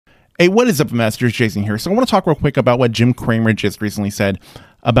Hey, what is up, investors? Jason here. So I want to talk real quick about what Jim Cramer just recently said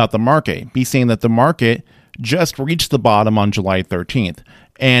about the market. He's saying that the market just reached the bottom on July 13th,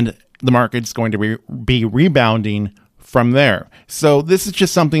 and the market's going to be rebounding from there. So this is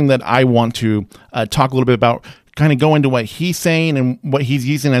just something that I want to talk a little bit about, kind of go into what he's saying and what he's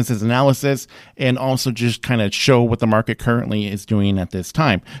using as his analysis, and also just kind of show what the market currently is doing at this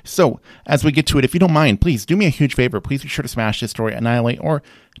time. So as we get to it, if you don't mind, please do me a huge favor. Please be sure to smash this story, annihilate, or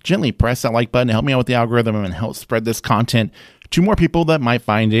gently press that like button to help me out with the algorithm and help spread this content to more people that might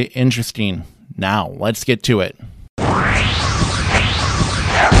find it interesting. Now, let's get to it.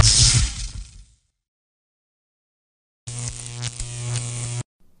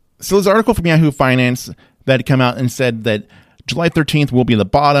 So there's an article from Yahoo Finance that had come out and said that July 13th will be the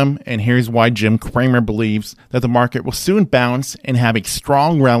bottom, and here's why Jim Cramer believes that the market will soon bounce and have a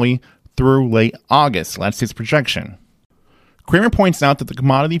strong rally through late August. That's his projection. Cramer points out that the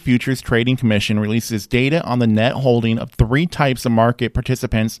Commodity Futures Trading Commission releases data on the net holding of three types of market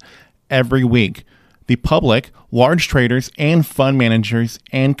participants every week: the public, large traders, and fund managers,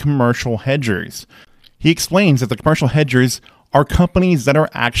 and commercial hedgers. He explains that the commercial hedgers are companies that are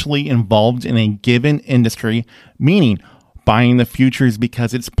actually involved in a given industry, meaning buying the futures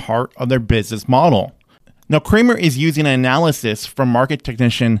because it's part of their business model. Now, Cramer is using an analysis from market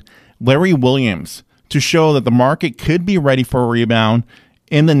technician Larry Williams to show that the market could be ready for a rebound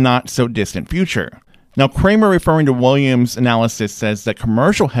in the not-so-distant future. Now, Cramer, referring to Williams' analysis, says that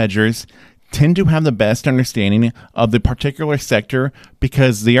commercial hedgers tend to have the best understanding of the particular sector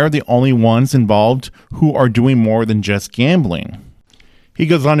because they are the only ones involved who are doing more than just gambling. He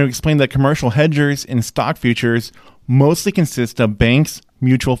goes on to explain that commercial hedgers in stock futures mostly consist of banks,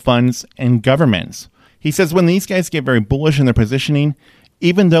 mutual funds, and governments. He says when these guys get very bullish in their positioning,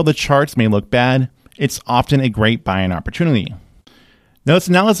 even though the charts may look bad, it's often a great buying opportunity. Now, this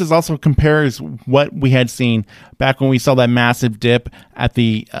analysis also compares what we had seen back when we saw that massive dip at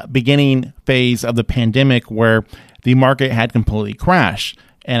the beginning phase of the pandemic where the market had completely crashed.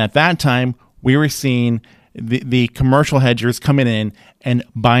 And at that time, we were seeing the commercial hedgers coming in and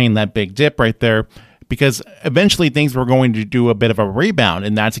buying that big dip right there because eventually things were going to do a bit of a rebound,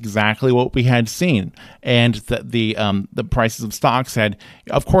 and that's exactly what we had seen. And the prices of stocks had,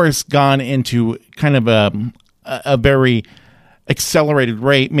 of course, gone into kind of a very accelerated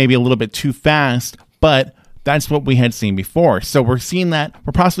rate, maybe a little bit too fast, but that's what we had seen before. So we're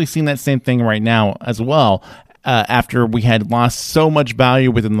possibly seeing that same thing right now as well. After we had lost so much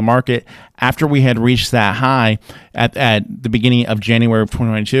value within the market, after we had reached that high at the beginning of January of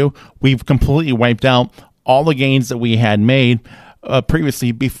 2022, we've completely wiped out all the gains that we had made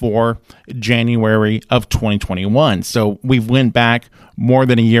previously before January of 2021. So we've went back more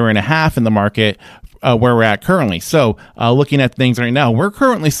than a year and a half in the market where we're at currently. So looking at things right now, we're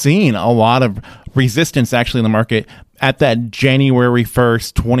currently seeing a lot of resistance actually in the market at that January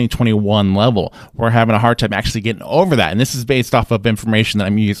 1st, 2021 level. We're having a hard time actually getting over that. And this is based off of information that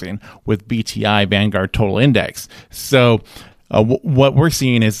I'm using with BTI Vanguard Total Index. So what we're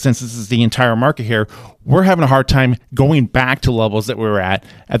seeing is, since this is the entire market here, we're having a hard time going back to levels that we were at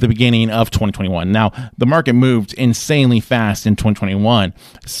the beginning of 2021. Now, the market moved insanely fast in 2021.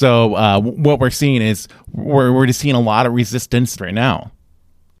 So what we're seeing is we're just seeing a lot of resistance right now.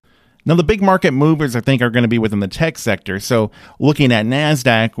 Now, the big market movers, I think, are going to be within the tech sector. So looking at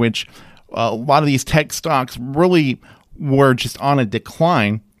NASDAQ, which a lot of these tech stocks really were just on a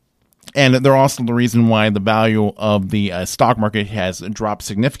decline. And they're also the reason why the value of the stock market has dropped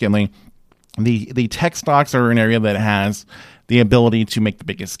significantly. The tech stocks are an area that has the ability to make the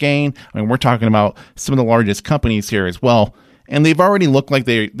biggest gain. I mean, we're talking about some of the largest companies here as well. And they've already looked like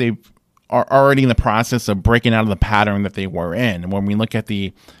they are already in the process of breaking out of the pattern that they were in. And when we look at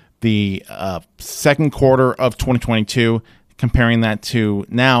the second quarter of 2022, comparing that to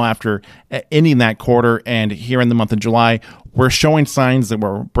now after ending that quarter and here in the month of July, we're showing signs that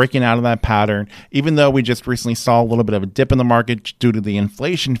we're breaking out of that pattern. Even though we just recently saw a little bit of a dip in the market due to the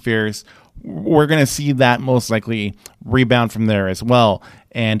inflation fears, we're going to see that most likely rebound from there as well.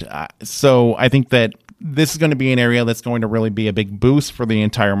 And so I think that this is going to be an area that's going to really be a big boost for the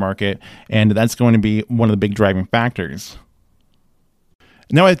entire market, and that's going to be one of the big driving factors.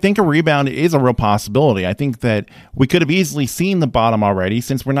 Now, I think a rebound is a real possibility. I think that we could have easily seen the bottom already,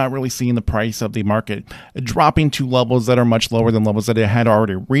 since we're not really seeing the price of the market dropping to levels that are much lower than levels that it had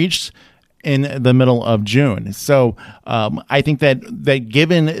already reached in the middle of June. So I think that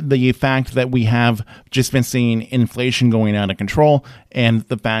given the fact that we have just been seeing inflation going out of control, and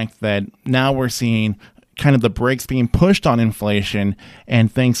the fact that now we're seeing kind of the brakes being pushed on inflation and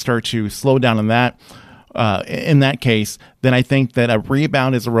things start to slow down on that, in that case, then I think that a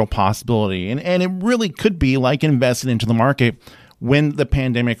rebound is a real possibility. And it really could be like investing into the market when the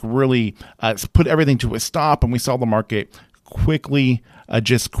pandemic really put everything to a stop and we saw the market quickly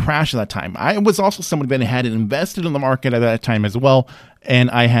just crash at that time. I was also someone that had invested in the market at that time as well,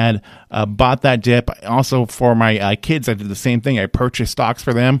 and I had bought that dip. Also, for my kids, I did the same thing. I purchased stocks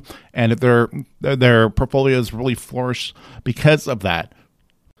for them, and their portfolios really flourished because of that.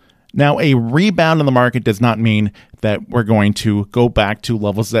 Now, a rebound in the market does not mean that we're going to go back to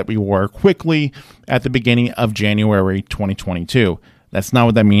levels that we were quickly at the beginning of January 2022. That's not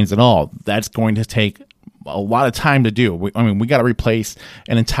what that means at all. That's going to take a lot of time to do. We got to replace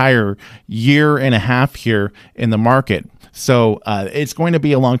an entire year and a half here in the market. So it's going to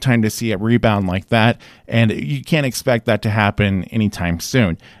be a long time to see a rebound like that, and you can't expect that to happen anytime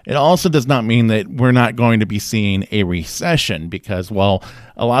soon. It also does not mean that we're not going to be seeing a recession because, well,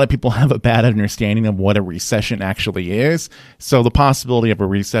 a lot of people have a bad understanding of what a recession actually is. So the possibility of a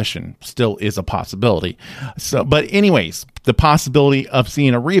recession still is a possibility. But anyways, the possibility of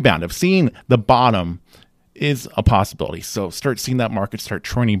seeing a rebound, of seeing the bottom, is a possibility. So start seeing that market start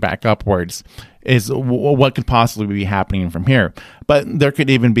trending back upwards is what could possibly be happening from here. But there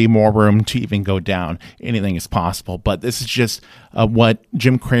could even be more room to even go down. Anything is possible. But this is just what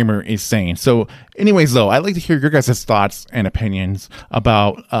Jim Cramer is saying. So anyways, though, I'd like to hear your guys' thoughts and opinions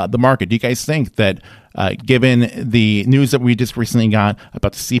about the market. Do you guys think that given the news that we just recently got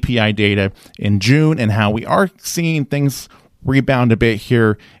about the CPI data in June and how we are seeing things rebound a bit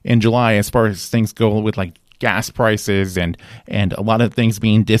here in July as far as things go with like gas prices and a lot of things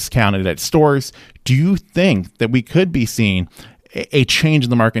being discounted at stores, do you think that we could be seeing a change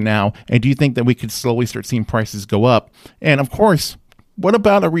in the market now? And do you think that we could slowly start seeing prices go up? And of course, what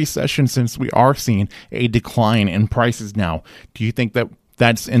about a recession since we are seeing a decline in prices now? Do you think that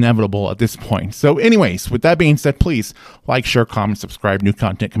that's inevitable at this point? So anyways, with that being said, please like, share, comment, subscribe. New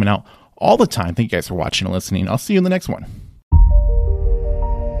content coming out all the time. Thank you guys for watching and listening. I'll see you in the next one.